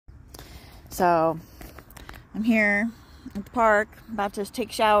So I'm here at the park, about to take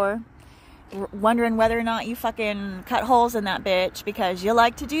a shower, wondering whether or not you fucking cut holes in that bitch, because you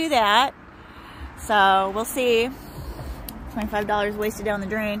like to do that. So we'll see. $25 wasted down the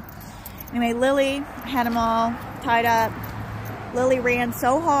drain. Anyway, Lily had them all tied up. Lily ran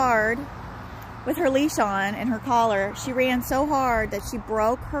so hard with her leash on and her collar. She ran so hard that she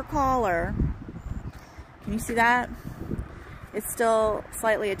broke her collar. Can you see that? It's still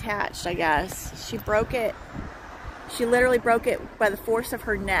slightly attached, I guess. She broke it. She literally broke it by the force of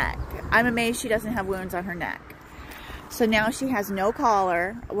her neck. I'm amazed she doesn't have wounds on her neck. So now she has no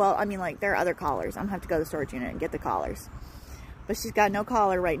collar. Well, I mean, like, there are other collars. I'm gonna have to go to the storage unit and get the collars. But she's got no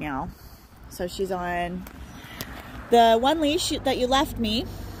collar right now. So she's on the one leash that you left me.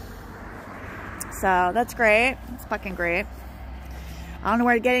 So that's great. It's fucking great. I don't know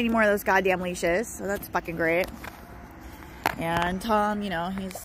where to get any more of those goddamn leashes. So that's fucking great. And Tom, you know, he's